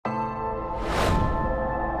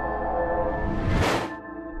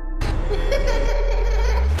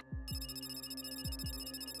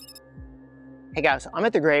Hey guys, I'm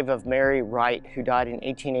at the grave of Mary Wright, who died in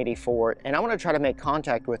 1884, and I want to try to make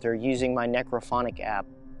contact with her using my Necrophonic app.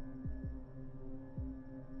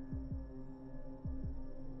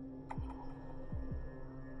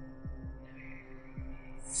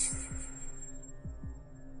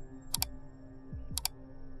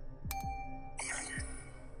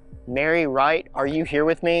 Mary Wright, are you here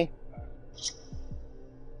with me?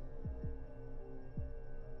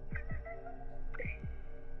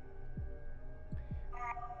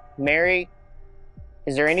 Mary,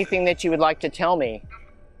 is there anything that you would like to tell me?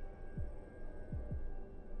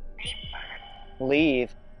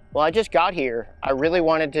 Leave? Well, I just got here. I really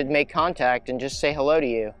wanted to make contact and just say hello to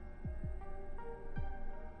you.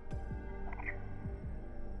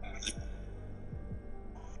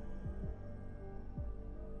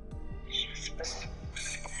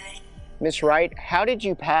 Miss Wright, how did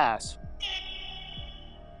you pass?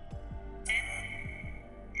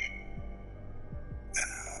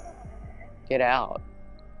 Get out.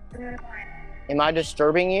 Am I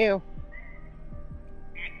disturbing you?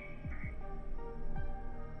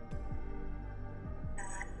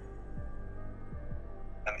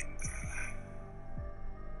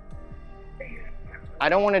 I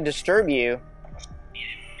don't want to disturb you.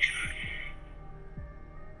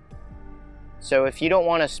 So if you don't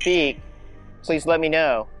want to speak, please let me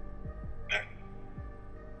know.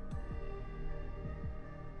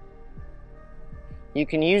 You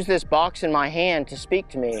can use this box in my hand to speak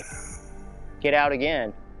to me. Get out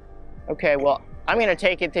again. Okay, well, I'm going to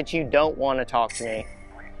take it that you don't want to talk to me.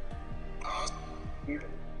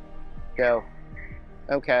 Go.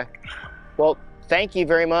 Okay. Well, thank you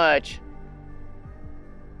very much.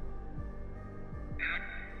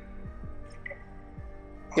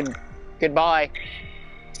 Goodbye.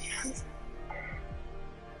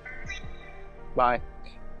 Bye.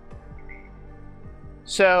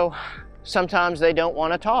 So, sometimes they don't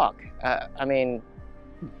want to talk. I mean,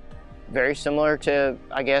 very similar to,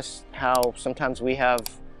 I guess, how sometimes we have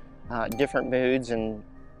different moods, and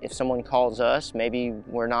if someone calls us, maybe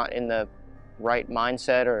we're not in the right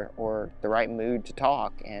mindset or the right mood to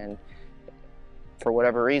talk, and for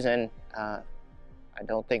whatever reason, I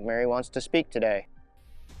don't think Mary wants to speak today.